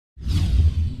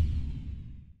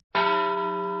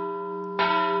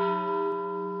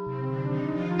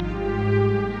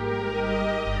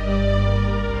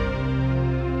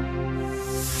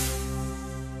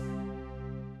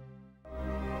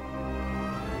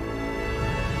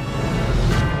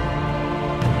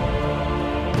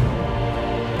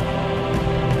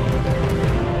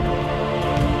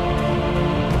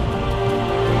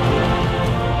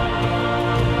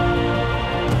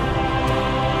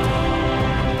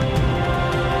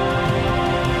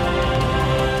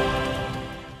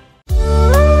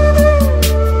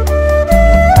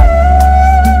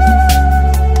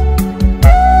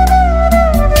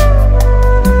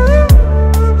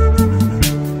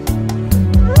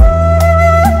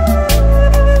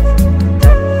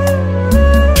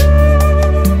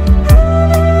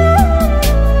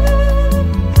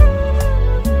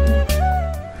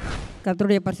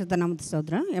கர்த்தருடைய பரிசுத்த நாமத்தை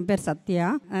ஸ்தோத்திரம். என் பேர் சத்யா.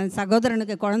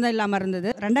 சகோதரனுக்கு குழந்தை இல்லாமல் இருந்தது.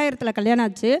 2000 கல்யாணம்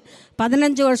ஆச்சு.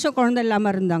 15 வருஷம் குழந்தை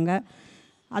இல்லாமல் இருந்தாங்க.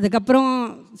 அதுக்கப்புறம்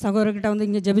சகோதரர்கிட்ட வந்து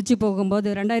இங்கே ஜெபிச்சு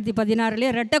போகும்போது 2016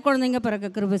 ரெட்டை குழந்தைங்க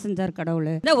பிறக்க கிருபை செஞ்சார் கடவுள்.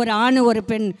 ஒரு ஆண் ஒரு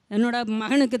பெண். என்னோட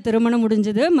மகனுக்கு திருமணம்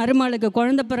முடிஞ்சது. மருமகளுக்கு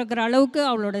குழந்தை பிறக்கிற அளவுக்கு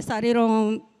அவளோட சரீரம்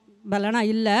பலனா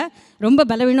இல்லை, ரொம்ப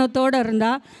பலவீனத்தோடு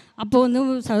இருந்தா. அப்போ வந்து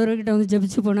சகோதரர்கிட்ட வந்து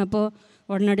ஜெபிச்சு போனப்போ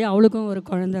உடனடியே அவளுக்கும் ஒரு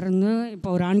குழந்தை இருந்து இப்போ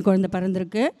ஒரு ஆண் குழந்தை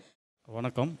பிறந்திருக்கு.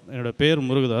 வணக்கம், என்னோடய பேர்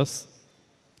முருகதாஸ்.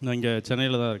 நான் இங்கே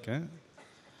சென்னையில் தான் இருக்கேன்.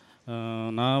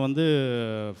 நான் வந்து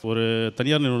ஒரு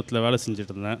தனியார் நிறுவனத்தில் வேலை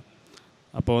செஞ்சுட்டு இருந்தேன்.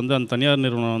 அப்போ வந்து அந்த தனியார்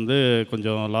நிறுவனம் வந்து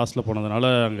கொஞ்சம் லாஸில் போனதுனால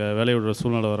அங்கே வேலையை விடுற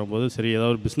சூழ்நிலை வரும்போது சரி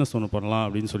ஏதாவது ஒரு பிஸ்னஸ் ஒன்று பண்ணலாம்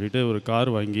அப்படின்னு சொல்லிட்டு ஒரு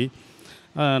கார் வாங்கி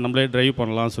நம்மளே ட்ரைவ்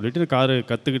பண்ணலாம்னு சொல்லிட்டு காரு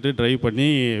கற்றுக்கிட்டு ட்ரைவ் பண்ணி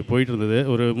போயிட்டு இருந்தது.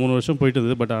 ஒரு 3 வருஷம் போயிட்டு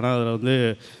இருந்தது. பட் ஆனால் அதில் வந்து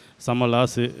செம்ம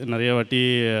லாஸு. நிறைய வாட்டி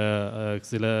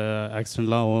சில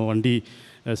ஆக்சிடெண்ட்லாம் வண்டி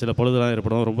சில பழுதெல்லாம்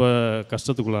ஏற்படும். ரொம்ப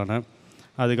கஷ்டத்துக்குள்ளானேன்.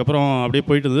 அதுக்கப்புறம் அப்படியே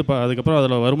போயிட்டு இருந்தது. அதுக்கப்புறம்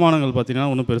அதில் வருமானங்கள்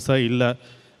பார்த்திங்கன்னா ஒன்றும் பெருசாக இல்லை.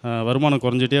 வருமானம்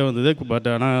குறைஞ்சிட்டே வந்தது. பட்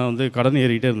ஆனால் வந்து கடன்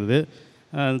ஏறிக்கிட்டே இருந்தது.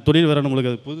 தொழில் வேறு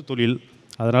நம்மளுக்கு அது புது தொழில்.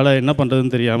 அதனால் என்ன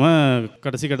பண்ணுறதுன்னு தெரியாமல்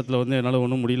கடைசி கட்டத்தில் வந்து என்னால்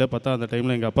ஒன்றும் முடியல. பார்த்தா அந்த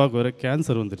டைமில் எங்கள் அப்பாவுக்கு வேறு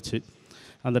கேன்சர் வந்துருச்சு.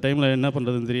 அந்த டைமில் என்ன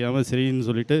பண்ணுறதுன்னு தெரியாமல் சரின்னு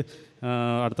சொல்லிவிட்டு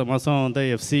அடுத்த மாதம் வந்து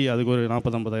எஃப்சி அதுக்கு ஒரு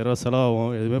 40-50 ரூபா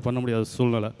செலவாகும். எதுவுமே பண்ண முடியாத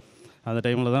சூழ்நிலை. அந்த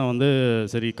டைமில் தான் வந்து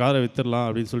சரி காரை விற்றுடலாம்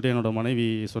அப்படின்னு சொல்லிட்டு என்னோடய மனைவி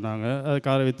சொன்னாங்க. அது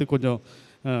காரை விற்று கொஞ்சம்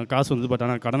காசு வந்தது. பட்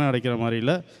ஆனால் கடனை அடைக்கிற மாதிரி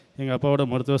இல்லை. எங்கள் அப்பாவோட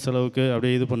மருத்துவ செலவுக்கு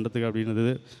அப்படியே இது பண்ணுறதுக்கு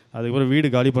அப்படின்னு. அதுக்கப்புறம் வீடு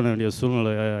காலி பண்ண வேண்டிய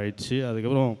சூழ்நிலை ஆயிடுச்சு.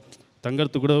 அதுக்கப்புறம்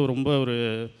தங்கறதுக்கு கூட ரொம்ப ஒரு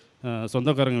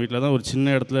சொந்தக்காரங்க வீட்டில் தான் ஒரு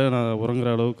சின்ன இடத்துல நான்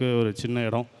உறங்குற அளவுக்கு ஒரு சின்ன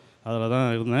இடம், அதில் தான்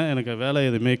இருந்தேன். எனக்கு வேலை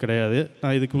எதுவுமே கிடையாது.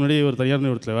 நான் இதுக்கு முன்னாடி ஒரு தனியார்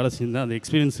நிறுவனத்தில் வேலை செஞ்சேன். அந்த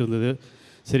எக்ஸ்பீரியன்ஸ் இருந்தது.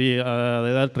 சரி அதை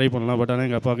ஏதாவது ட்ரை பண்ணலாம். பட் ஆனால்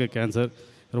எங்கள் அப்பாவுக்கு கேன்சர்,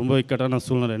 ரொம்ப இக்கட்டான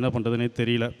சூழ்நிலை, என்ன பண்ணுறதுனே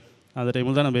தெரியல. அந்த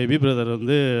டைமில் தான் நம்ம எபி பிரதர்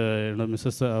வந்து என்னோட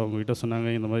மிஸ்ஸஸ் அவங்ககிட்ட சொன்னாங்க,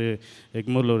 இந்த மாதிரி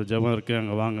எக்மூரில் ஒரு ஜெபம் இருக்குது,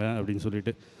 அங்கே வாங்க அப்படின்னு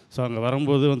சொல்லிட்டு. ஸோ அங்கே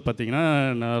வரும்போது வந்து பார்த்திங்கன்னா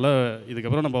என்னால்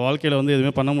இதுக்கப்புறம் நம்ம வாழ்க்கையில் வந்து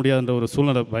எதுவுமே பண்ண முடியாதுன்ற ஒரு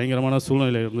சூழ்நிலை, பயங்கரமான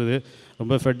சூழ்நிலை இருந்தது.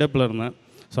 ரொம்ப ஃபெட்டப்பில் இருந்தேன்.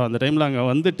 ஸோ அந்த டைமில் அங்கே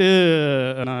வந்துட்டு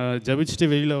நான் ஜபிச்சுட்டு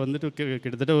வெளியில் வந்துட்டு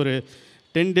கிட்டத்தட்ட ஒரு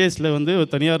 10 டேஸில் வந்து ஒரு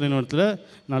தனியார் நிறுவனத்தில்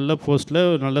நல்ல போஸ்ட்டில்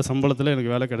ஒரு நல்ல சம்பளத்தில்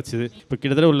எனக்கு வேலை கிடச்சிது. இப்போ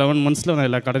கிட்டத்தட்ட ஒரு 11 மந்த்ஸில் நான்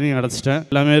எல்லா கடனையும் அடைச்சிட்டேன்.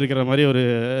 எல்லாமே இருக்கிற மாதிரி ஒரு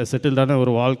செட்டில்டான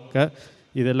ஒரு வாழ்க்கை.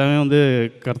 இது எல்லாமே வந்து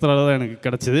கர்த்தரால் தான் எனக்கு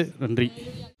கிடச்சிது. நன்றி.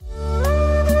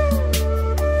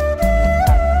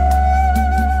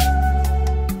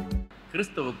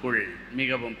 கிறிஸ்துவுக்குள்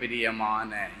மிகவும்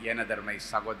பிரியமான எனதர்மை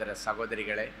சகோதர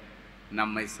சகோதரிகளே,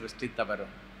 நம்மை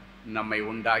சிருஷ்டித்தவரும் நம்மை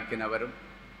உண்டாக்கினவரும்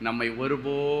நம்மை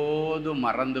ஒருபோதும்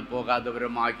மறந்து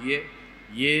போகாதவரும் ஆகிய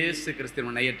இயேசு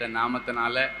கிறிஸ்துவின் இணையற்ற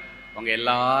நாமத்தினால உங்கள்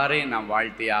எல்லாரையும் நான்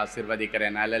வாழ்த்தி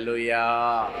ஆசீர்வதிக்கிறேன். அல்லேலூயா.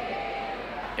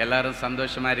 எல்லாரும்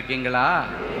சந்தோஷமாக இருக்கீங்களா?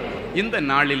 இந்த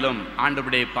நாளிலும்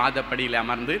ஆண்டவருடைய பாதப்படியில்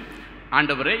அமர்ந்து,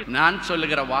 ஆண்டவரே, நான்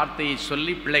சொல்லுகிற வார்த்தையை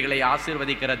சொல்லி பிள்ளைகளை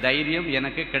ஆசீர்வதிக்கிற தைரியம்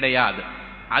எனக்கு கிடையாது.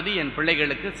 அது என்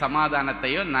பிள்ளைகளுக்கு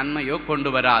சமாதானத்தையோ நன்மையோ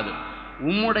கொண்டு வராது.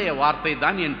 உம்முடைய வார்த்தை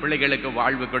தான் என் பிள்ளைகளுக்கு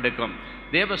வாழ்வு கொடுக்கும்.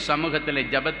 தேவ சமூகத்திலே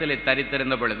ஜபத்திலே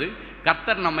தரித்திருந்த பொழுது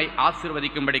கர்த்தர் நம்மை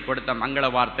ஆசீர்வதிக்கும்படி கொடுத்த மங்கள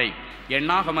வார்த்தை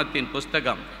எண்ணாகமத்தின்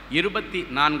புஸ்தகம்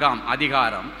 24ஆம்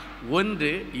அதிகாரம்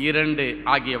 1-2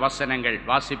 ஆகிய வசனங்கள்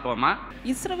வாசிப்போமா?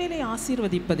 இஸ்ரவேலை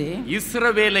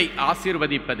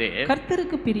ஆசீர்வதிப்பதே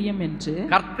கர்த்தருக்கு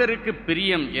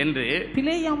பிரியம் என்று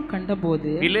பிலேயாம்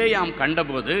கண்டபோது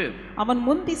அவன்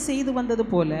முந்தி செய்து வந்தது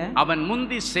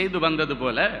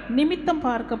போல நிமித்தம்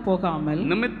பார்க்க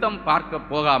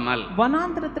போகாமல்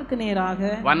வனாந்தரத்திற்கு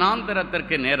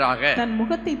நேராக தன்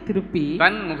முகத்தை திருப்பி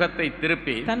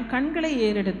தன் கண்களை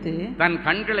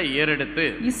ஏறெடுத்து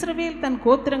இஸ்ரவேல் தன்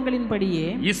கோத்திரங்களின்படியே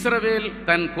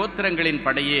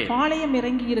பாளையம்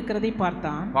இறங்கி இருக்கிறதை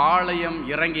பார்த்தான்.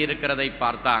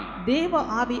 தேவ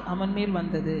ஆவி அவன்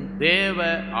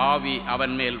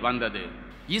மேல் வந்தது.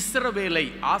 இஸ்ரவேலை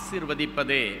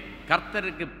ஆசீர்வதிப்பதே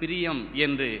கர்த்தருக்கு பிரியம்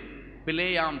என்று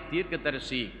பிலேயாம்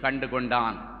தீர்க்கதரிசி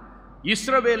கண்டுகொண்டான்.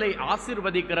 இஸ்ரவேலை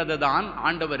ஆசீர்வதிக்கிறது தான்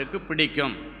ஆண்டவருக்கு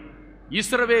பிடிக்கும்.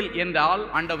 இஸ்ரவேல் என்றால்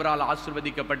ஆண்டவரால்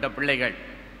ஆசீர்வதிக்கப்பட்ட பிள்ளைகள்.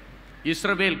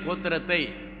 இஸ்ரவேல் கோத்திரத்தை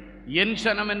என்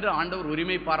சனம் என்று ஆண்டவர்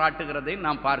உரிமை பாராட்டுகிறதை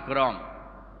நாம் பார்க்கிறோம்.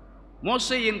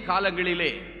 மோசேயின்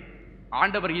காலங்களிலே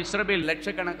ஆண்டவர் இஸ்ரவேல்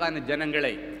லட்சக்கணக்கான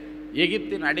ஜனங்களை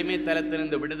எகிப்தின்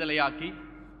அடிமைத்தனத்திலிருந்து விடுதலையாக்கி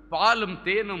பாலும்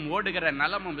தேனும் ஓடுகிற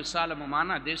நலமும் விசாலமுமான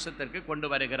தேசத்திற்கு கொண்டு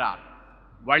வருகிறார்.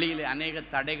 வழியிலே அநேக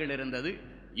தடைகள் இருந்தது,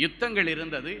 யுத்தங்கள்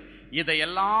இருந்தது.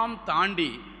 இதையெல்லாம் தாண்டி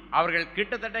அவர்கள்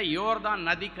கிட்டத்தட்ட யோர்தான்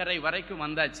நதிக்கரை வரைக்கும்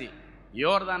வந்தாச்சு.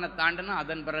 யோர்தானை தாண்டினா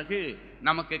அதன் பிறகு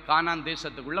நமக்கு கானான்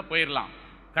தேசத்துக்குள்ளே போயிடலாம்.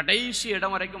 கடைசி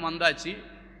இடம் வரைக்கும் வந்தாச்சு.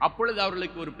 அப்பொழுது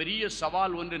அவர்களுக்கு ஒரு பெரிய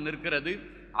சவால் ஒன்று நிற்கிறது.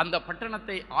 அந்த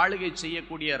பட்டணத்தை ஆளுகை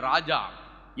செய்யக்கூடிய ராஜா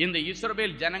இந்த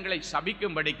இஸ்ரவேல் ஜனங்களை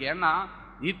சபிக்கும்படிக்கு. ஏன்னா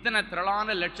இத்தனை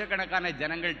திரளான லட்சக்கணக்கான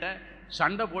ஜனங்கள்கிட்ட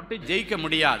சண்டை போட்டு ஜெயிக்க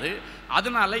முடியாது.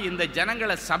 அதனால இந்த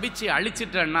ஜனங்களை சபிச்சு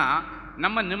அழிச்சிட்டேன்னா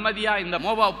நம்ம நிம்மதியாக இந்த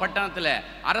மோவாப் பட்டணத்தில்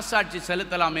அரசாட்சி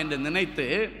செலுத்தலாம் என்று நினைத்து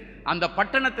அந்த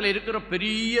பட்டணத்தில் இருக்கிற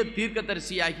பெரிய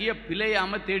தீர்க்கதரிசியாகிய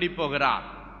பிழையாம தேடி போகிறார்.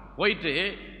 போயிட்டு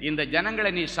இந்த ஜனங்களை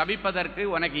நீ சபிப்பதற்கு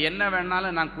உனக்கு என்ன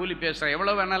வேணாலும் நான் கூலி பேசுகிறேன்,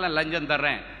 எவ்வளோ வேணாலும் லஞ்சம்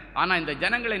தர்றேன், ஆனால் இந்த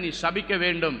ஜனங்களை நீ சபிக்க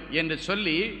வேண்டும் என்று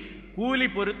சொல்லி கூலி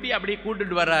பொருத்தி அப்படி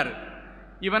கூட்டிட்டு வர்றாரு.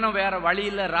 இவனும் வேற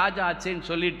வழியில் ராஜா ஆச்சேன்னு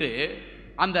சொல்லிட்டு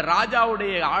அந்த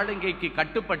ராஜாவுடைய ஆளுங்கைக்கு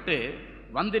கட்டுப்பட்டு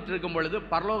வந்துட்டு இருக்கும் பொழுது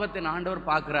பரலோகத்தின் ஆண்டவர்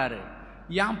பார்க்குறாரு.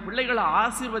 என் பிள்ளைகளை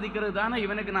ஆசீர்வதிக்கிறது தானே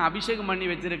இவனுக்கு நான் அபிஷேகம் பண்ணி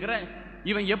வச்சிருக்கிறேன்.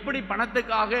 இவன் எப்படி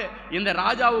பணத்துக்காக இந்த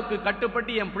ராஜாவுக்கு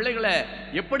கட்டுப்பட்டு என் பிள்ளைகளை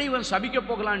எப்படி இவன் சபிக்க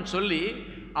போகலான்னு சொல்லி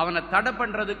அவனை தடை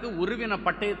பண்ணுறதுக்கு உருவின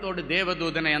பட்டயத்தோடு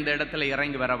தேவதூதனை அந்த இடத்துல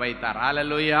இறங்கி வர வைத்தார்.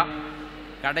 அல்லேலூயா.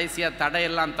 கடைசியாக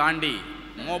தடையெல்லாம் தாண்டி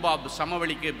மோபாப்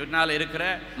சமவெளிக்கு பின்னால் இருக்கிற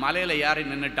மலையில் ஏறி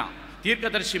நின்றுட்டான்.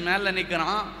 தீர்க்கதரிசி மேலே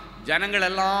நிற்கிறான். ஜனங்கள்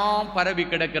எல்லாம் பரவி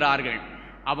கிடக்கிறார்கள்.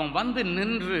 அவன் வந்து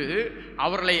நின்று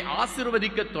அவர்களை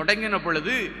ஆசீர்வதிக்க தொடங்கின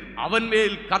பொழுது அவன்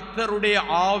மேல் கர்த்தருடைய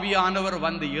ஆவியானவர்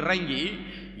வந்து இறங்கி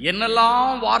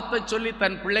என்னெல்லாம் வார்த்தை சொல்லி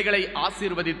தன் பிள்ளைகளை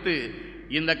ஆசீர்வதித்து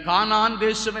இந்த கானான்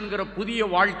தேசம் என்கிற புதிய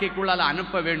வாழ்க்கைக்குள்ளால்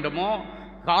அனுப்ப வேண்டுமோ,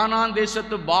 கானான்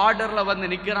தேசத்து பார்டரில்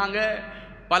வந்து நிற்கிறாங்க.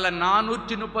 பல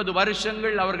 430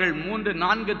 வருஷங்கள் அவர்கள்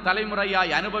 3-4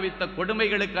 தலைமுறையாய் அனுபவித்த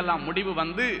கொடுமைகளுக்கெல்லாம் முடிவு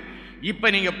வந்து இப்ப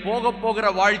நீங்க போகிற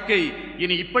வாழ்க்கை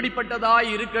இனி இப்படிப்பட்டதாய்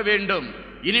இருக்க வேண்டும்,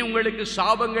 இனி உங்களுக்கு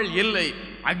சாபங்கள் இல்லை,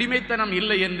 அடிமைத்தனம்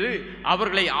இல்லை என்று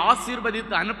அவர்களை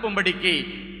ஆசீர்வதித்து அனுப்பும்படிக்கு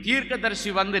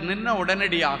தீர்க்கதரிசி வந்து நின்ன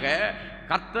உடனடியாக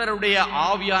கர்த்தருடைய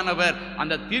ஆவியானவர்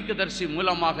அந்த தீர்க்கதரிசி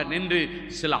மூலமாக நின்று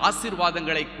சில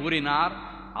ஆசீர்வாதங்களை கூறினார்.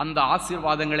 அந்த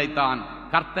ஆசீர்வாதங்களை தான்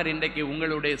கர்த்தர் இன்றைக்கு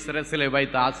உங்களுடைய சிரசிலை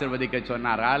வைத்து ஆசீர்வதிக்க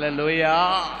சொன்னார். அல்லேலூயா.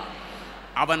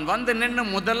 அவன் வந்து நின்று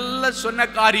முதல்ல சொன்ன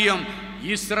காரியம்,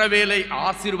 இஸ்ரவேலை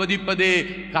ஆசீர்வதிப்பதே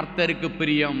கர்த்தருக்கு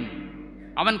பிரியம்.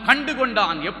 அவன் கண்டு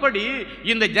கொண்டான் எப்படி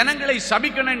இந்த ஜனங்களை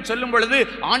சபிக்கணும்னு சொல்லும் பொழுது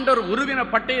ஆண்டவர் உருவின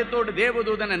பட்டயத்தோடு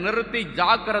தேவதூதனை நிறுத்தி,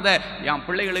 ஜாக்கிரதை, என்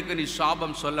பிள்ளைகளுக்கு நீ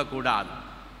சாபம் சொல்லக்கூடாது,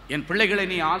 என் பிள்ளைகளை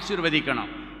நீ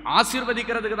ஆசீர்வதிக்கணும்,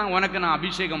 ஆசீர்வதிக்கிறதுக்கு தான் உனக்கு நான்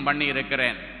அபிஷேகம் பண்ணி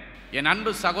இருக்கிறேன். என்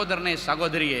அன்பு சகோதரனே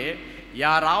சகோதரியே,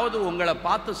 யாராவது உங்களை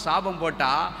பார்த்து சாபம்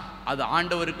போட்டா அது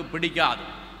ஆண்டவருக்கு பிடிக்காது.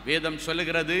 வேதம்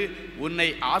சொல்லுகிறது, உன்னை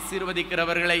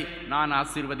ஆசீர்வதிக்கிறவர்களை நான்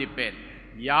ஆசீர்வதிப்பேன்.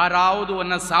 யாராவது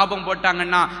உன்னை சாபம்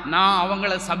போட்டாங்கன்னா நான்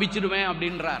அவங்கள சபிச்சிடுவேன்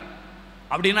அப்படின்றார்.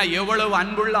 அப்படின்னா எவ்வளவு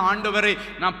அன்புள்ள ஆண்டவரை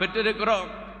நான் பெற்றிருக்கிறோம்.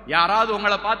 யாராவது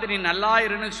உங்களை பார்த்து நீ நல்லா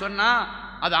இருன்னு சொன்னா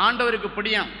அது ஆண்டவருக்கு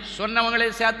பிடிக்கும், சொன்னவங்களே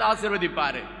சேர்த்து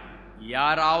ஆசீர்வதிப்பாரு.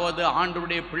 யாராவது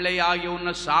ஆண்டவருடைய பிள்ளையாகி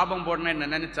உன்னை சாபம்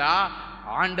போடணும்னு நினைச்சா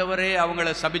ஆண்டவரே அவங்கள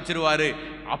சபிச்சிருவாரு.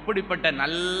 அப்படிப்பட்ட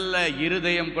நல்ல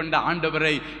இருதயம் கொண்ட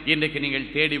ஆண்டவரை இன்றைக்கு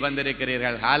நீங்கள் தேடி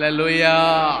வந்திருக்கிறீர்கள். ஹல்லேலூயா.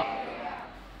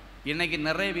 இன்னைக்கு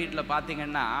நிறைய வீட்டில்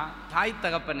பார்த்தீங்கன்னா தாய்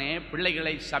தகப்பனே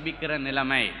பிள்ளைகளை சபிக்கிற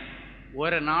நிலைமை.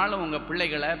 ஒரு நாள் உங்கள்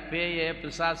பிள்ளைகளை பேயே,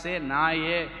 பிசாசே,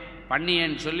 நாயே,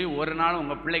 பண்ணியேன்னு சொல்லி ஒரு நாள்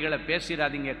உங்கள் பிள்ளைகளை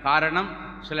பேசிடாதீங்க. காரணம்,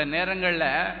 சில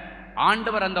நேரங்களில்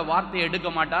ஆண்டவர் அந்த வார்த்தையை எடுக்க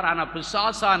மாட்டார். ஆனால்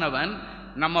பிசாசானவன்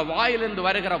நம்ம வாயிலிருந்து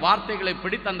வருகிற வார்த்தைகளை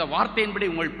பிடித்து அந்த வார்த்தையின்படி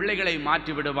உங்கள் பிள்ளைகளை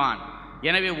மாற்றி விடுவான்.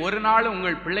 எனவே ஒரு நாள்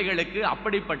உங்கள் பிள்ளைகளுக்கு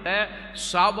அப்படிப்பட்ட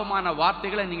சாபமான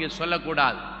வார்த்தைகளை நீங்கள்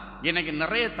சொல்லக்கூடாது. எனக்கு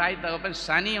நிறைய தாய் தகப்பன்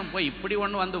சனியம் போய் இப்படி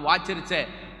ஒன்று வந்து வாச்சிருச்சே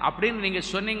அப்படின்னு நீங்கள்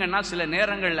சொன்னீங்கன்னா சில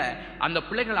நேரங்களில் அந்த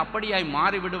பிள்ளைகள் அப்படியாய்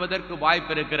மாறிவிடுவதற்கு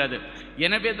வாய்ப்பு இருக்கிறது.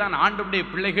 எனவே தான் ஆண்டவருடைய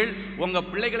பிள்ளைகள், உங்கள்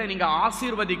பிள்ளைகளை நீங்கள்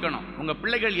ஆசீர்வதிக்கணும். உங்கள்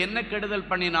பிள்ளைகள் என்ன கெடுதல்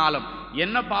பண்ணினாலும்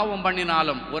என்ன பாவம்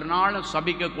பண்ணினாலும் ஒரு நாளும்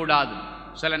சபிக்கக்கூடாது.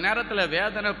 சில நேரத்தில்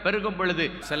வேதனை பெருகும் பொழுது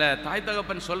சில தாய்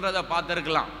தகப்பன் சொல்கிறத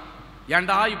பார்த்துருக்கலாம்,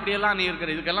 ஏண்டா இப்படியெல்லாம் நீ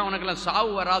இருக்கிற, இதுக்கெல்லாம் உனக்கெல்லாம்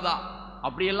சாவு வராதா,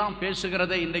 அப்படியெல்லாம்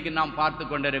பேசுகிறதை இன்றைக்கு நாம் பார்த்து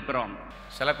கொண்டிருக்கிறோம்.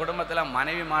 சில குடும்பத்தில்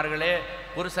மனைவிமார்களே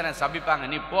புருஷனை சபிப்பாங்க,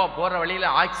 நீ போகிற வழியில்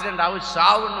ஆக்சிடென்ட் ஆகும்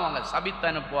சாவுன்னுவாங்க, சபித்து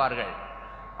அனுப்புவார்கள்.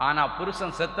 ஆனால்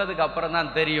புருஷன் செத்ததுக்கு அப்புறம்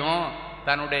தான் தெரியும்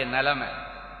தன்னுடைய நிலைமை.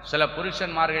 சில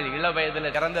புருஷன்மார்கள் இள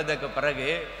வயதில் இறந்ததுக்கு பிறகு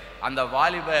அந்த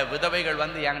வாலிப விதவைகள்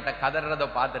வந்து என்கிட்ட கதறதை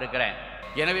பார்த்துருக்கிறேன்.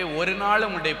 எனவே ஒரு நாள்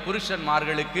உங்களுடைய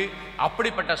புருஷன்மார்களுக்கு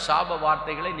அப்படிப்பட்ட சாப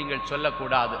வார்த்தைகளை நீங்கள்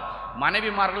சொல்லக்கூடாது.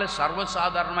 மனைவிமார்களை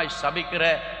சர்வசாதாரணமாய் சபிக்கிற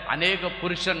அநேக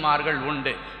புருஷன்மார்கள்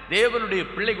உண்டு. தேவனுடைய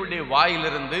பிள்ளைகளுடைய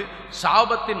வாயிலிருந்து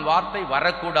சாபத்தின் வார்த்தை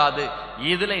வரக்கூடாது.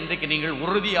 இதில் இன்றைக்கு நீங்கள்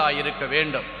உறுதியாக இருக்க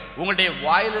வேண்டும். உங்களுடைய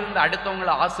வாயிலிருந்து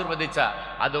அடுத்தவங்களை ஆசீர்வதிச்சா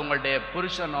அது உங்களுடைய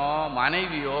புருஷனோ,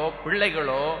 மனைவியோ,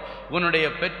 பிள்ளைகளோ, உன்னுடைய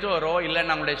பெற்றோரோ, இல்லை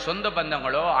நம்முடைய சொந்த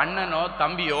பந்தங்களோ, அண்ணனோ,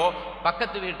 தம்பியோ,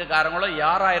 பக்கத்து வீட்டுக்காரங்களோ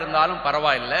யாராக இருந்தாலும்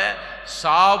பரவாயில்லை,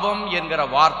 சாபம் என்கிற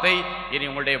வார்த்தை இனி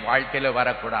உங்களுடைய வாழ்க்கையில்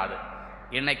வரக்கூடாது.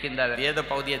 இன்னைக்கு இந்த வேத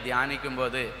பகுதியை தியானிக்கும்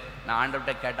போது நான்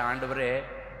ஆண்டவர்கிட்ட கேட்டேன், ஆண்டவரே,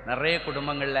 நிறைய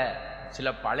குடும்பங்களில் சில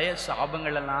பழைய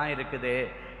சாபங்கள் எல்லாம் இருக்குது.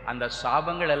 அந்த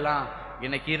சாபங்கள் எல்லாம்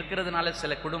இன்னைக்கு இருக்கிறதுனால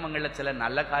சில குடும்பங்களில் சில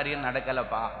நல்ல காரியம்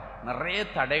நடக்கலைப்பா, நிறைய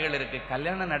தடைகள் இருக்குது,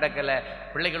 கல்யாணம் நடக்கலை,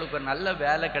 பிள்ளைகளுக்கு ஒரு நல்ல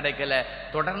வேலை கிடைக்கல,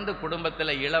 தொடர்ந்து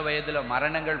குடும்பத்தில் இள வயதில்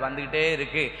மரணங்கள் வந்துக்கிட்டே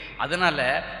இருக்குது. அதனால்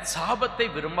சாபத்தை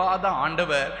விரும்பாத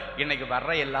ஆண்டவர் இன்னைக்கு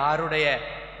வர்ற எல்லாருடைய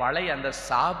பழைய அந்த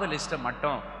சாப லிஸ்ட்டை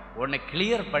மட்டும் ஒன்று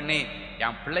கிளியர் பண்ணி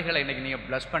என் பிள்ளைகளை இன்றைக்கி நீங்கள்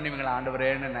ப்ளஸ் பண்ணுவீங்களா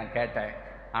ஆண்டவரேன்னு நான் கேட்டேன்.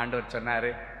 ஆண்டவர் சொன்னார்,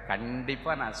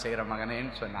 கண்டிப்பாக நான் செய்கிற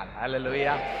மகனேன்னு சொன்னார்.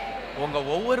 அல்லேலூயா. உங்கள்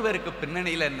ஒவ்வொருவருக்கு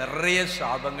பின்னணியில் நிறைய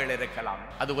சாபங்கள் இருக்கலாம்.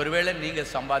 அது ஒருவேளை நீங்கள்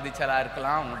சம்பாதிச்சதாக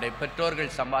இருக்கலாம், உங்களுடைய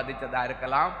பெற்றோர்கள் சம்பாதிச்சதாக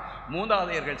இருக்கலாம்,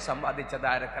 மூதாதையர்கள்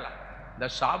சம்பாதிச்சதாக இருக்கலாம். இந்த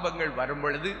சாபங்கள் வரும்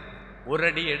பொழுது ஒரு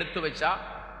அடி எடுத்து வச்சா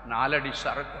 4 அடி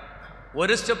சறுக்கும்,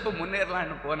 ஒரு ஸ்டெப்பு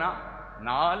முன்னேறலான்னு போனால்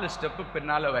 4 ஸ்டெப்பு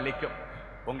பின்னால் வலிக்கும்.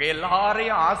 உங்கள்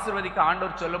எல்லாரையும் ஆசீர்வதிக்க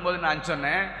ஆண்டவர் சொல்லும்போது நான்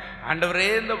சொன்னேன், ஆண்டவரே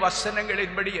இந்த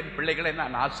வசனங்களின்படி என் பிள்ளைகளை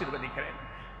நான் ஆசீர்வதிக்கிறேன்.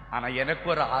 ஆனால் எனக்கு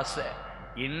ஒரு ஆசை,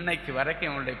 இன்னைக்கு வரைக்கும்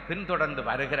என்னுடைய பின்தொடர்ந்து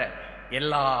வருகிற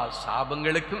எல்லா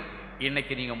சாபங்களுக்கும்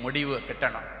இன்னைக்கு நீங்கள் முடிவு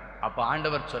கட்டணும். அப்போ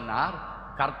ஆண்டவர் சொன்னார்,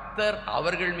 கர்த்தர்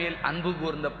அவர்கள் மேல் அன்பு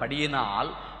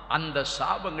கூர்ந்தபடியினால் அந்த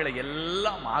சாபங்களை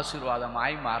எல்லாம்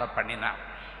ஆசீர்வாதமாய் மாற பண்ணினார்.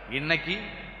 இன்னைக்கு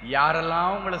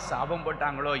யாரெல்லாம் உங்களை சாபம்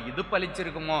போட்டாங்களோ, இது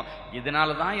பலிச்சிருக்குமோ,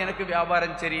 இதனால தான் எனக்கு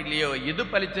வியாபாரம் சரியில்லையோ, இது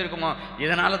பலிச்சிருக்குமோ,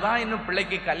 இதனால தான் இன்னும்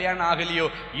பிள்ளைக்கு கல்யாணம் ஆகலையோ,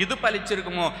 இது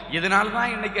பலிச்சிருக்குமோ, இதனால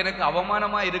தான் இன்னைக்கு எனக்கு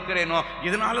அவமானமாக இருக்கிறேனோ,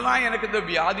 இதனால தான் எனக்கு இந்த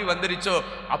வியாதி வந்துருச்சோ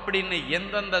அப்படின்னு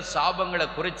எந்தெந்த சாபங்களை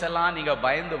குறிச்செல்லாம் நீங்கள்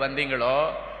பயந்து வந்தீங்களோ,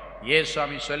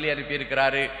 ஏசுவாமி சொல்லி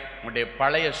அனுப்பியிருக்கிறாரு, உங்களுடைய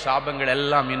பழைய சாபங்கள்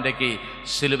எல்லாம் இன்றைக்கு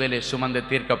சிலுவையிலே சுமந்து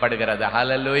தீர்க்கப்படுகிறது.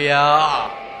 ஹல்லேலூயா.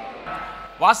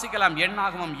 வாசிக்கலாம்.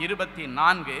 எண்ணாகமம்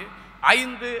 24:5,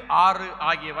 6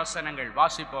 ஆகிய வசனங்கள்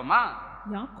வாசிப்போமா?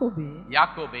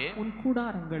 யாக்கோபே உன்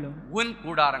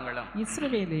கூடாரங்களும்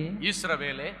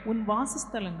இஸ்ரவேலே உன்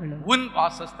வாசஸ்தலங்களும்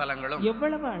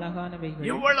எவ்வளவு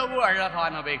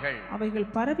அழகானவைகள் அவைகள்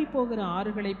பரவி போகிற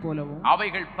ஆறுகளைப்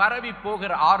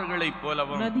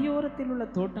போலவும் நதியோரத்தில் உள்ள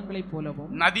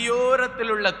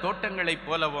தோட்டங்களைப்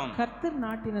போலவும் கர்த்தர்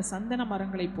நாட்டின சந்தன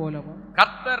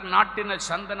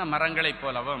மரங்களைப்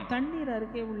போலவும் தண்ணீர்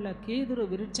அருகே உள்ள கேதுரு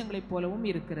விருட்சங்களைப் போலவும்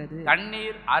இருக்கிறது.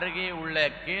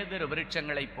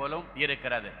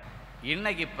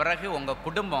 இன்னைக்கு பிறகு உங்க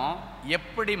குடும்பம்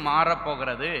எப்படி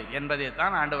மாறப்போகிறது என்பதை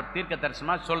தான் ஆண்டவர் தீர்க்க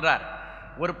தரிசனமா சொல்றார்.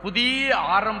 ஒரு புதிய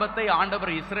ஆரம்பத்தை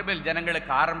ஆண்டவர் இஸ்ரவேல்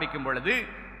ஜனங்களுக்கு ஆரம்பிக்கும் பொழுது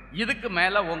இதுக்கு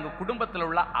மேல உங்க குடும்பத்தில்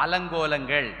உள்ள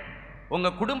அலங்கோலங்கள்,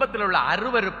 உங்க குடும்பத்தில் உள்ள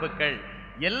அருவருப்புகள்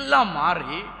எல்லாம்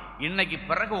மாறி இன்னைக்கு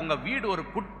பிறகு உங்க வீடு ஒரு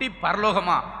குட்டி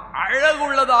பரலோகமா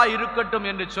அழகுள்ளதா இருக்கட்டும்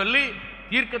என்று சொல்லி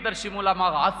தீர்க்கதரிசி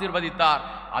மூலமாக ஆசீர்வதித்தார்.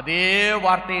 அதே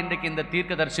வார்த்தை இன்றைக்கு இந்த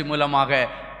தீர்க்கதரிசி மூலமாக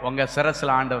உங்க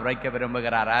சிரசில் ஆண்டவர் வைக்க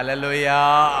விரும்புகிறார். அல்லேலூயா.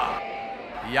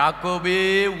 யாக்கோபே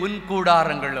உன்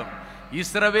கூடாரங்களும்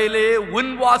இஸ்ரவேலே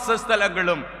உன்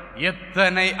வாசஸ்தலங்களும்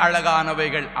எத்தனை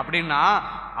அழகானவைகள் அப்படின்னா,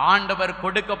 ஆண்டவர்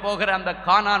கொடுக்க போகிற அந்த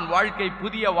கானான் வாழ்க்கை,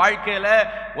 புதிய வாழ்க்கையில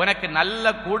உனக்கு நல்ல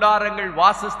கூடாரங்கள்,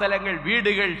 வாசஸ்தலங்கள்,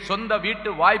 வீடுகள், சொந்த வீட்டு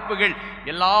வாய்ப்புகள்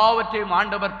எல்லாவற்றையும்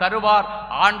ஆண்டவர் தருவார்.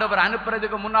 ஆண்டவர்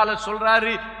அனுப்புறதுக்கு முன்னால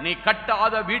சொல்றாரு, நீ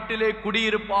கட்டாத வீட்டிலே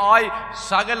குடியிருப்பாய்,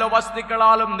 சகல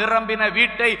வஸ்துக்களாலும் நிரம்பின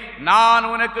வீட்டை நான்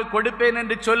உனக்கு கொடுப்பேன்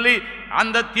என்று சொல்லி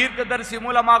அந்த தீர்க்கதரிசி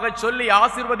மூலமாக சொல்லி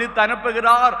ஆசீர்வதித்து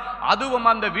அனுப்புகிறார். அதுவும்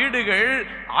அந்த வீடுகள்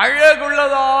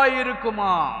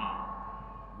அழகுள்ளதாயிருக்குமா.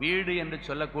 வீடு என்று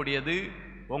சொல்லக்கூடியது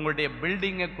உங்களுடைய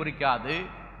பில்டிங்கை குறிக்காது,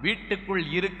 வீட்டுக்குள்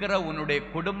இருக்கிற உன்னுடைய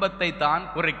குடும்பத்தை தான்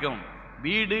குறிக்கும்.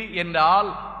 வீடு என்றால்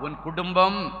உன்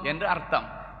குடும்பம் என்று அர்த்தம்.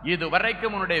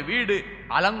 இதுவரைக்கும் உன்னுடைய வீடு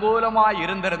அலங்கோலமாய்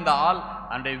இருந்திருந்தால்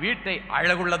அந்த வீட்டை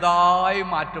அழகுள்ளதாய்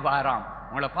மாற்றுவாராம்.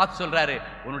 உங்களை பார்த்து சொல்றாரு,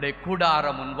 உன்னுடைய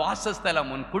கூடாரம், உன்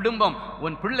வாசஸ்தலம், உன் குடும்பம்,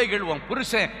 உன் பிள்ளைகள், உன்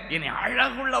புருஷன் இனி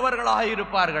அழகுள்ளவர்களாய்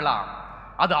இருப்பார்களாம்.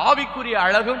 அது ஆவிக்குரிய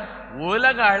அழகும்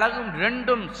உலக அழகும்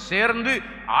ரெண்டும் சேர்ந்து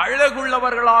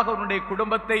அழகுள்ளவர்களாக உன்னுடைய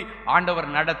குடும்பத்தை ஆண்டவர்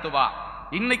நடத்துவார்.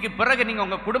 இன்னைக்கு பிறகு நீங்க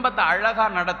உங்க குடும்பத்தை அழகா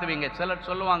நடத்துவீங்க. சிலர்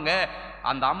சொல்லுவாங்க,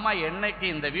 அந்த அம்மா என்னைக்கு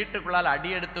இந்த வீட்டுக்குள்ளால அடி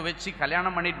எடுத்து வச்சு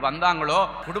கல்யாணம் பண்ணிட்டு வந்தாங்களோ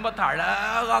குடும்பத்தை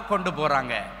அழகா கொண்டு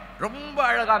போறாங்க, ரொம்ப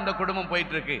அழகா அந்த குடும்பம்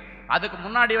போயிட்டு இருக்கு. அதுக்கு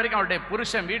முன்னாடி வரைக்கும் அவனுடைய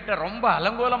புருஷன் வீட்டை ரொம்ப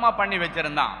அலங்கோலமா பண்ணி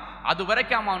வச்சிருந்தான். அது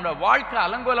வரைக்கும் அவனோட வாழ்க்கை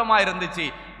அலங்கோலமா இருந்துச்சு.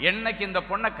 என்னைக்கு இந்த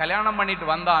பொண்ணை கல்யாணம் பண்ணிட்டு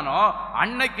வந்தானோ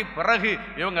அன்னைக்கு பிறகு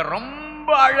இவங்க ரொம்ப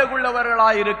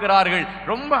அழகுள்ளவர்களாய் இருக்கிறார்கள்,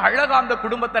 ரொம்ப அழகா அந்த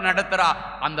குடும்பத்தை நடத்துறா.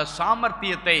 அந்த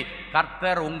சாமர்த்தியத்தை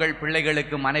கர்த்தர் உங்கள்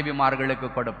பிள்ளைகளுக்கு, மனைவிமார்களுக்கு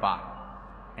கொடுப்பார்.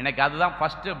 எனக்கு அதுதான்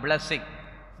ஃபர்ஸ்ட் பிளஸிங்.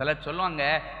 சிலர் சொல்லுவாங்க,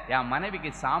 என்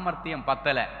மனைவிக்கு சாமர்த்தியம்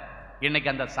பத்தலை, இன்னைக்கு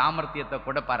அந்த சாமர்த்தியத்தை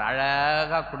கொடுப்பார்.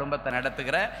 அழகா குடும்பத்தை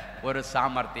நடத்துகிற ஒரு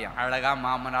சாமர்த்தியம், அழகா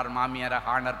மாமனார் மாமியாரை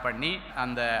ஹானர் பண்ணி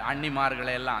அந்த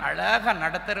அண்ணிமார்களை எல்லாம் அழகா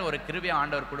நடத்துகிற ஒரு கிருபையை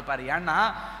ஆண்டவர் கொடுப்பார். ஏன்னா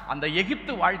அந்த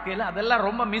எகிப்து வாழ்க்கையில் அதெல்லாம்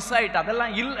ரொம்ப மிஸ் ஆயிட்டு,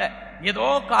 அதெல்லாம் இல்லை. ஏதோ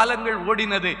காலங்கள்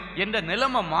ஓடினது என்ற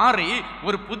நிலைமை மாறி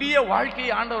ஒரு புதிய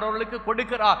வாழ்க்கையை ஆண்டவர் அவர்களுக்கு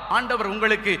கொடுக்கிறார். ஆண்டவர்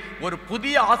உங்களுக்கு ஒரு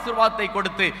புதிய ஆசீர்வாதத்தை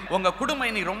கொடுத்து உங்க குடும்பம்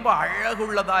இனி ரொம்ப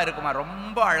அழகுள்ளதா இருக்குமா,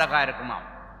 ரொம்ப அழகா இருக்குமா.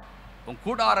 உன்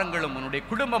கூடாரங்களும் உன்னுடைய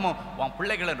குடும்பமும் உன்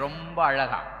பிள்ளைகளும் ரொம்ப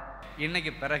அழகா.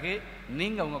 இன்னைக்கு பிறகு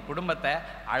நீங்க உங்க குடும்பத்தை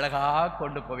அழகா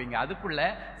கொண்டு போவீங்க. அதுக்குள்ள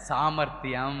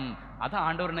சாமர்த்தியம் அதான்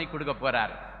ஆண்டவர் இன்னைக்கு கொடுக்க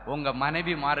போறாரு. உங்க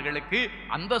மனைவிமார்களுக்கு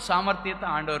அந்த சாமர்த்தியத்தை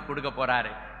ஆண்டவர் கொடுக்க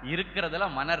போறாரு. இருக்கிறதுல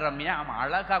மனரம்யா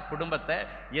அழகா குடும்பத்தை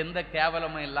எந்த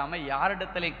கேவலமும் இல்லாம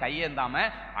யாரிடத்திலையும் கையேந்தாம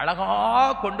அழகா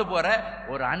கொண்டு போற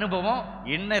ஒரு அனுபவம்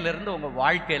இன்னிலிருந்து உங்க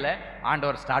வாழ்க்கையில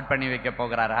ஆண்டவர் ஸ்டார்ட் பண்ணி வைக்க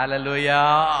போகிறார். ஹல்லேலூயா.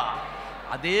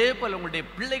 அதே போல் உங்களுடைய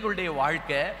பிள்ளைகளுடைய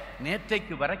வாழ்க்கை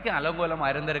நேற்றைக்கு வரைக்கும்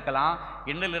அலங்கோலமாக இருந்திருக்கலாம்.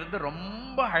 இன்னிலிருந்து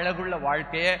ரொம்ப அழகுள்ள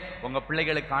வாழ்க்கையை உங்கள்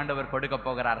பிள்ளைகளுக்கு ஆண்டவர் கொடுக்க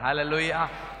போகிறார். ஹல்லேலூயா.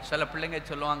 சில பிள்ளைங்க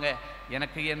சொல்லுவாங்க,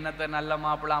 எனக்கு என்னத்தை நல்ல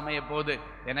மாப்பிள்ளை அமைய போகுது,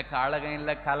 எனக்கு அழகும்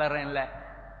இல்லை கலரும் இல்லை.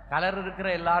 கலர் இருக்கிற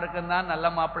எல்லாருக்கும் தான் நல்ல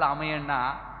மாப்பிள்ளை அமையன்னா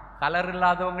கலர்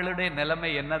இல்லாதவங்களுடைய நிலைமை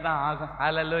என்னதான் ஆகும்.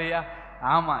 ஹல்லேலூயா.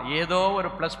 ஆமாம், ஏதோ ஒரு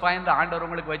ப்ளஸ் பாயிண்ட் ஆண்டவர்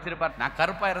உங்களுக்கு வச்சிருப்பார். நான்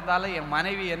கருப்பாக இருந்தாலும் என்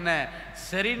மனைவி என்ன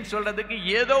சரின்னு சொல்கிறதுக்கு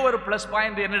ஏதோ ஒரு ப்ளஸ்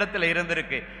பாயிண்ட் என்னிடத்தில்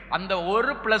இருந்திருக்கு. அந்த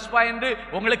ஒரு ப்ளஸ் பாயிண்ட்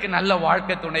உங்களுக்கு நல்ல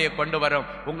வாழ்க்கை துணையை கொண்டு வரும்.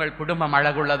 உங்கள் குடும்பம்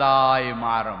அழகுள்ளதாய்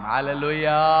மாறும்.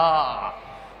 ஹல்லேலூயா.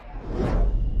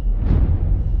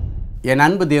 என்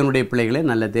அன்பு தேவனுடைய பிள்ளைகளே,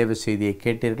 நல்ல தேவ செய்தியை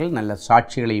கேட்டீர்கள், நல்ல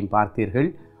சாட்சிகளையும்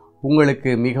பார்த்தீர்கள்.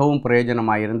 உங்களுக்கு மிகவும்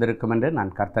பிரயோஜனமாக இருந்திருக்கும் என்று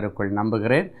நான் கர்த்தருக்குள்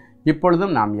நம்புகிறேன்.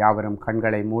 இப்பொழுதும் நாம் யாவரும்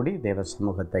கண்களை மூடி தேவ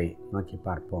சமூகத்தை நோக்கி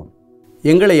பார்ப்போம்.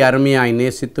 எங்களை அருமையாய்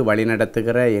நேசித்து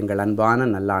வழிநடத்துகிற எங்கள் அன்பான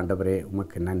நல்ல ஆண்டவரே,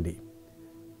 உமக்கு நன்றி.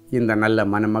 இந்த நல்ல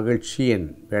மனமகிழ்ச்சியின்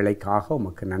வேலைக்காக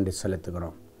உமக்கு நன்றி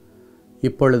செலுத்துகிறோம்.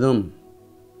 இப்பொழுதும்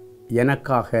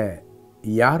எனக்காக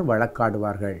யார்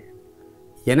வழக்காடுவார்கள்,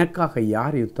 எனக்காக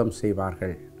யார் யுத்தம்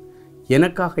செய்வார்கள்,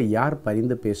 எனக்காக யார்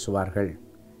பரிந்து பேசுவார்கள்,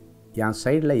 என்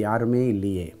சைடில் யாருமே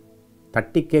இல்லையே,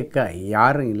 தட்டி கேட்க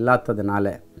யாரும் இல்லாததுனால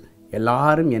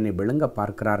எல்லாரும் என்னை விழுங்க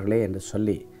பார்க்கிறார்களே என்று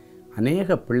சொல்லி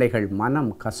அநேக பிள்ளைகள் மனம்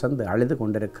கசந்து அழுது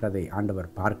கொண்டிருக்கிறதை ஆண்டவர்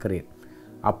பார்க்கிறேன்.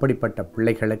 அப்படிப்பட்ட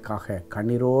பிள்ளைகளுக்காக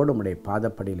கண்ணீரோடு உம்முடைய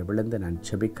பாதப்படியில் விழுந்து நான்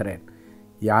ஜெபிக்கிறேன்.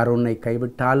 யார் உன்னை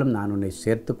கைவிட்டாலும் நான் உன்னை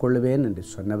சேர்த்து கொள்வேன் என்று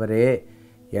சொன்னவரே,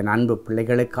 என் அன்பு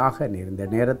பிள்ளைகளுக்காக நீர் இந்த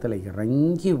நேரத்தில்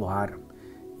இறங்கி வாரும்.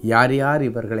 யார் யார்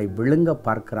இவர்களை விழுங்க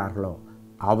பார்க்கிறார்களோ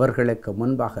அவர்களுக்கு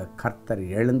முன்பாக கர்த்தர்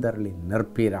எழுந்தருளி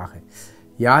நிற்பீராக.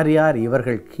 யார் யார்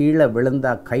இவர்கள் கீழே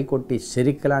விழுந்தா கை கொட்டி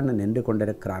சிரிக்கலான்னு நின்று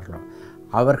கொண்டிருக்கிறார்களோ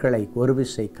அவர்களை ஒரு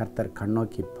விசை கர்த்தர்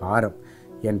கண்ணோக்கி பாரும்.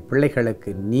 என்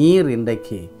பிள்ளைகளுக்கு நீர்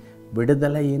இன்றைக்கு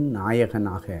விடுதலையின்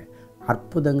நாயகனாக,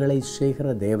 அற்புதங்களை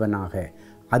செய்கிற தேவனாக,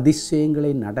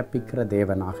 அதிசயங்களை நடப்பிக்கிற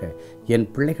தேவனாக, என்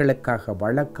பிள்ளைகளுக்காக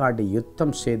வழக்காடி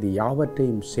யுத்தம் செய்து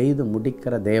யாவற்றையும் செய்து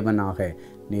முடிக்கிற தேவனாக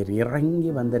நீர்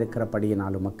இறங்கி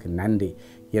வந்திருக்கிறபடியினால் உமக்கு நன்றி.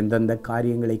 எந்தெந்த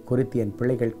காரியங்களை குறித்து என்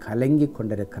பிள்ளைகள் கலங்கி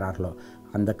கொண்டிருக்கிறார்களோ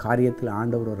அந்த காரியத்தில்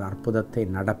ஆண்டவர் ஒரு அற்புதத்தை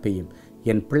நடப்பியும்.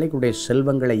 என் பிள்ளைகளுடைய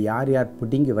செல்வங்களை யார் யார்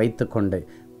பிடுங்கி வைத்து கொண்டு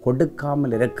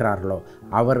கொடுக்காமல் இருக்கிறார்களோ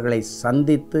அவர்களை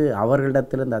சந்தித்து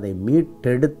அவர்களிடத்திலிருந்து அதை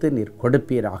மீட்டெடுத்து நீர்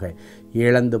கொடுப்பீராக.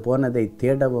 இழந்து போனதை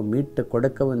தேடவும் மீட்டு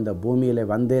கொடுக்கவும் இந்த பூமியில்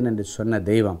வந்தேன் என்று சொன்ன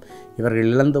தெய்வம், இவர்கள்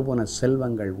இழந்து போன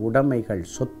செல்வங்கள், உடைமைகள்,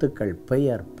 சொத்துக்கள்,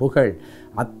 பெயர், புகழ்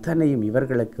அத்தனையும்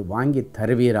இவர்களுக்கு வாங்கி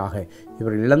தருவீராக.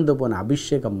 இவர்கள் இழந்து போன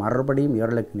அபிஷேகம் மறுபடியும்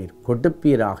இவர்களுக்கு நீர்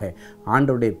கொடுப்பீராக.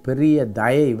 ஆண்டவருடைய பெரிய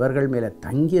தயை இவர்கள் மேலே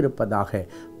தங்கியிருப்பதாக.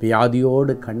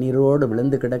 வியாதியோடு கண்ணீரோடு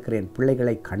விழுந்து கிடக்கிற என்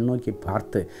பிள்ளைகளை கண்ணோக்கி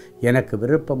பார்த்து, எனக்கு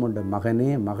விருப்பம் உண்டு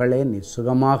மகனே மகளே நீ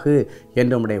சுகமாகு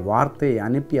என்று உம்முடைய வார்த்தையை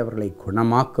அனுப்பி அவர்களை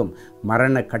குணமாக்கும்.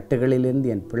 மரண கட்டுகளிலிருந்து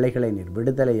என் பிள்ளைகளை நீர்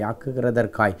விடுதலை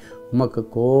ஆக்குகிறதற்காய் உமக்கு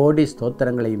கோடி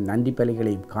ஸ்தோத்திரங்களையும் நன்றி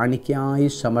பலிகளையும் காணிக்கையாய்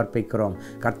சமர்ப்பிக்கிறோம்.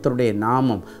 கர்த்தருடைய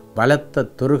நாமம் பலத்த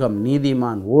துருகம்,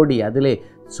 நீதிமான் ஓடி அதிலே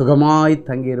சுகமாய்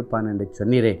தங்கியிருப்பான் என்று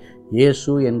சொன்னீரே.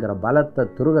 இயேசு என்கிற பலத்த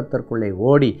துருகத்திற்குள்ளே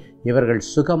ஓடி இவர்கள்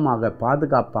சுகமாக,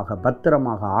 பாதுகாப்பாக,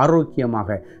 பத்திரமாக,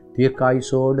 ஆரோக்கியமாக,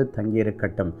 தீர்க்காயுசோடு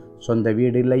தங்கியிருக்கட்டும். சொந்த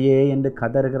வீடு இல்லையே என்று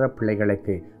கதறுகிற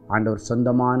பிள்ளைகளுக்கு ஆண்டவர்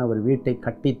சொந்தமான ஒரு வீட்டை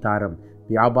கட்டித்தாரும்.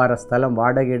 வியாபார ஸ்தலம்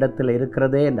வாடகை இடத்தில்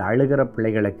இருக்கிறதே என்று அழுகிற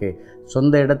பிள்ளைகளுக்கு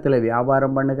சொந்த இடத்துல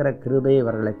வியாபாரம் பண்ணுகிற கிருபையை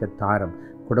இவர்களுக்கு தாரும்.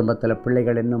 குடும்பத்தில்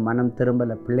பிள்ளைகள் இன்னும் மனம்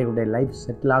திரும்பலை, பிள்ளைகளுடைய லைஃப்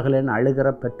செட்டில் ஆகலைன்னு அழுகிற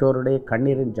பெற்றோருடைய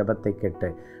கண்ணீரின் ஜபத்தை கேட்டு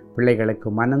பிள்ளைகளுக்கு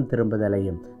மனம்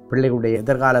திரும்புதலையும் பிள்ளைகளுடைய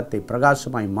எதிர்காலத்தை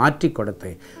பிரகாசமாய் மாற்றி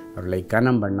கொடுத்து அவர்களை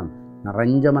கனம் பண்ணும்.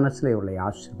 நிறைஞ்ச மனசில் இவர்களை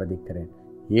ஆசீர்வதிக்கிறேன்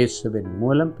இயேசுவின்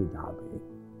மூலம் பிதாவே.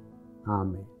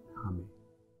 ஆமென், ஆமென்.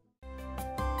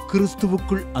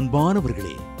 கிறிஸ்துவுக்குள்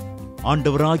அன்பானவர்களே,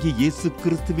 ஆண்டவராகிய இயேசு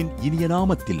கிறிஸ்துவின் இனிய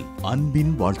நாமத்தில்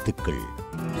அன்பின் வாழ்த்துக்கள்.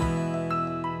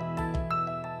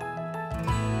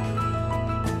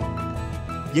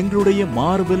 எங்களுடைய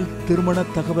மார்வெல் திருமண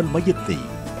தகவல் மையத்தை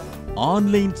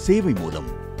ஆன்லைன் சேவை மூலம்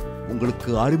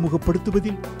உங்களுக்கு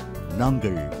அறிமுகப்படுத்துவதில்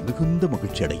நாங்கள் மிகுந்த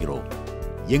மகிழ்ச்சி அடைகிறோம்.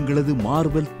 எங்களது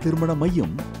மார்வல் திருமண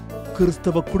மையம்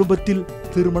கிறிஸ்தவ குடும்பத்தில்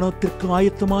திருமணத்திற்கு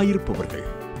ஆயத்தமாயிருப்பவர்கள்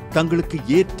தங்களுக்கு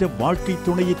ஏற்ற வாழ்க்கை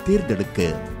துணையை தேர்ந்தெடுக்க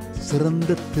சிறந்த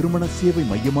திருமண சேவை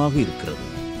மையமாக இருக்கிறது.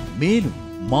 மேலும்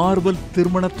மார்வல்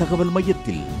திருமண தகவல்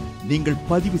மையத்தில் நீங்கள்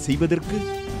பதிவு செய்வதற்கு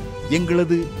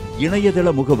எங்களது இணையதள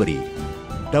முகவரி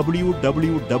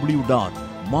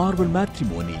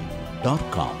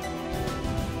www.marvelmatrimony.com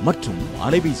மற்றும்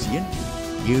அலைபேசி எண்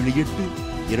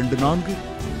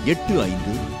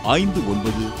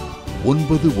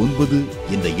 7824855999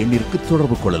 என்ற எண்ணிற்கு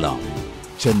தொடர்பு கொள்ளலாம்.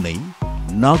 சென்னை,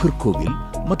 நாகர்கோவில்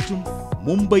மற்றும்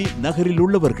மும்பை நகரில்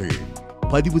உள்ளவர்கள்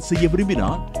பதிவு செய்ய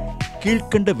விரும்பினால்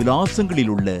கீழ்கண்ட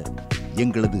விலாசங்களில் உள்ள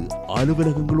எங்களது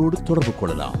அலுவலகங்களோடு தொடர்பு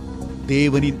கொள்ளலாம்.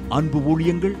 தேவனின் அன்பு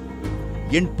ஊழியங்கள்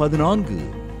எண் 14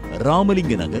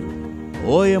 ராமலிங்க நகர்,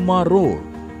 OMR ரோட்,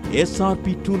 SRP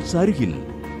டூல்ஸ் அருகில்,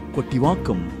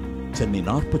 கொட்டிவாக்கம், சென்னை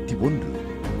 41.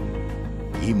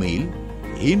 Email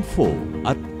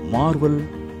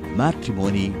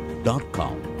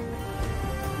info@marvelmatrimony.com.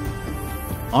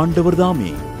 ஆண்டவர்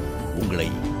தாமே உங்களை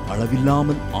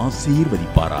அளவில்லாமல்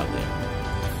ஆசீர்வதிப்பாராக.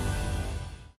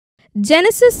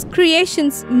 Genesis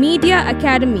Creations Media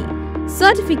Academy,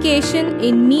 Certification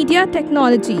in Media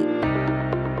Technology.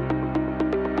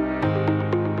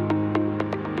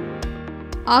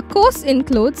 Our course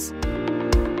includes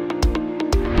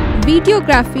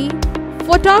videography,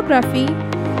 photography,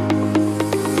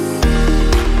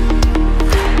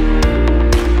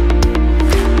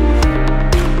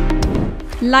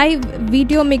 live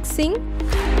video mixing,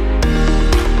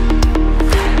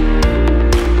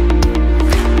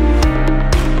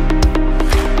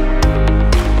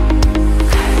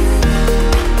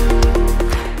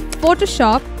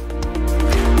 Photoshop,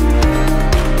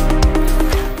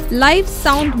 live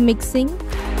sound mixing,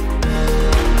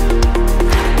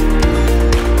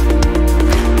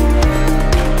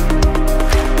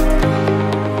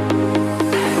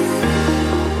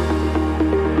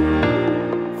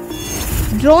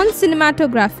 drone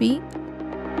cinematography,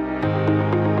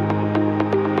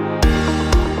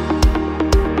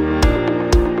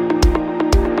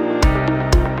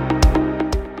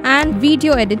 and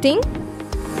video editing.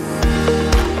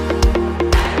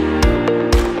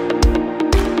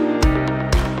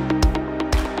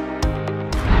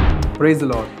 Praise the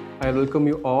Lord. I welcome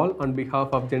you all on behalf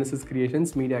of Genesis Creations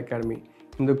Media Academy.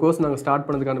 இந்த course நாங்கள் start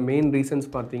பண்ணதுக்கான main reasons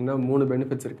பார்த்தீங்கன்னா 3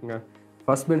 benefits இருக்குங்க.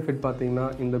 First benefit பார்த்தீங்கன்னா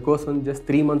இந்த course வந்து just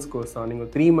 3 months course தான். நீங்கள்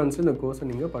 3 months இந்த கோர்ஸை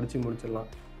நீங்கள் படித்து முடிச்சிடலாம்.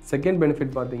 செகண்ட்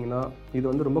பெனிஃபிட் பார்த்தீங்கன்னா இது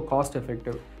வந்து ரொம்ப காஸ்ட்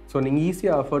எஃபெக்டிவ். ஸோ நீங்கள்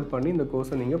ஈஸியாக அஃபோர்ட் பண்ணி இந்த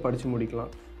கோர்ஸை நீங்கள் படித்து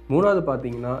முடிக்கலாம். மூணாவது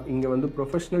பார்த்தீங்கன்னா இங்கே வந்து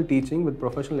professional teaching with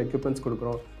professional equipments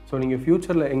கொடுக்குறோம். ஸோ நீங்கள்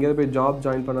ஃப்யூச்சரில் எங்கேயாவது போய் ஜாப்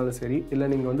ஜாயின் பண்ணாலும் சரி, இல்லை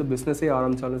நீங்கள் வந்து பிஸ்னஸே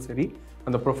ஆரம்பித்தாலும் சரி,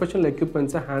 அந்த ப்ரொஃபஷனல்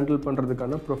எக்யூப்மெண்ட்ஸை ஹேண்டில்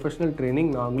பண்ணுறதுக்கான ப்ரொஃபஷனல் ட்ரைனிங்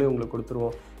நாங்களே உங்களுக்கு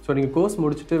கொடுத்துருவோம். ஸோ நீங்கள் கோர்ஸ்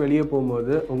முடிச்சுட்டு வெளியே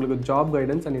போகும்போது உங்களுக்கு ஜாப்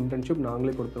கைடன்ஸ் அண்ட் இன்டர்ன்ஷிப்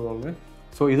நாங்களே கொடுத்துருவோங்க.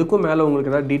 ஸோ இதுக்கும் மேலே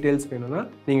உங்களுக்கு ஏதாவது டீட்டெயில்ஸ் வேணும்னா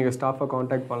நீங்கள் ஸ்டாஃபை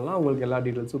காண்டாக்ட் பண்ணலாம். உங்களுக்கு எல்லா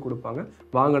டீட்டெயில்ஸும் கொடுப்பாங்க.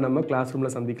 வாங்க நம்ம கிளாஸ்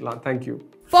ரூமில் சந்திக்கலாம். Thank you.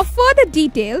 For further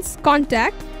details,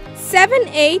 contact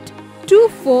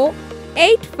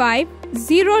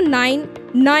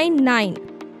 7824850999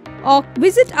 or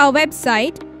visit our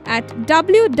website at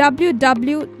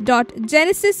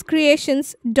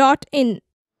www.genesiscreations.in.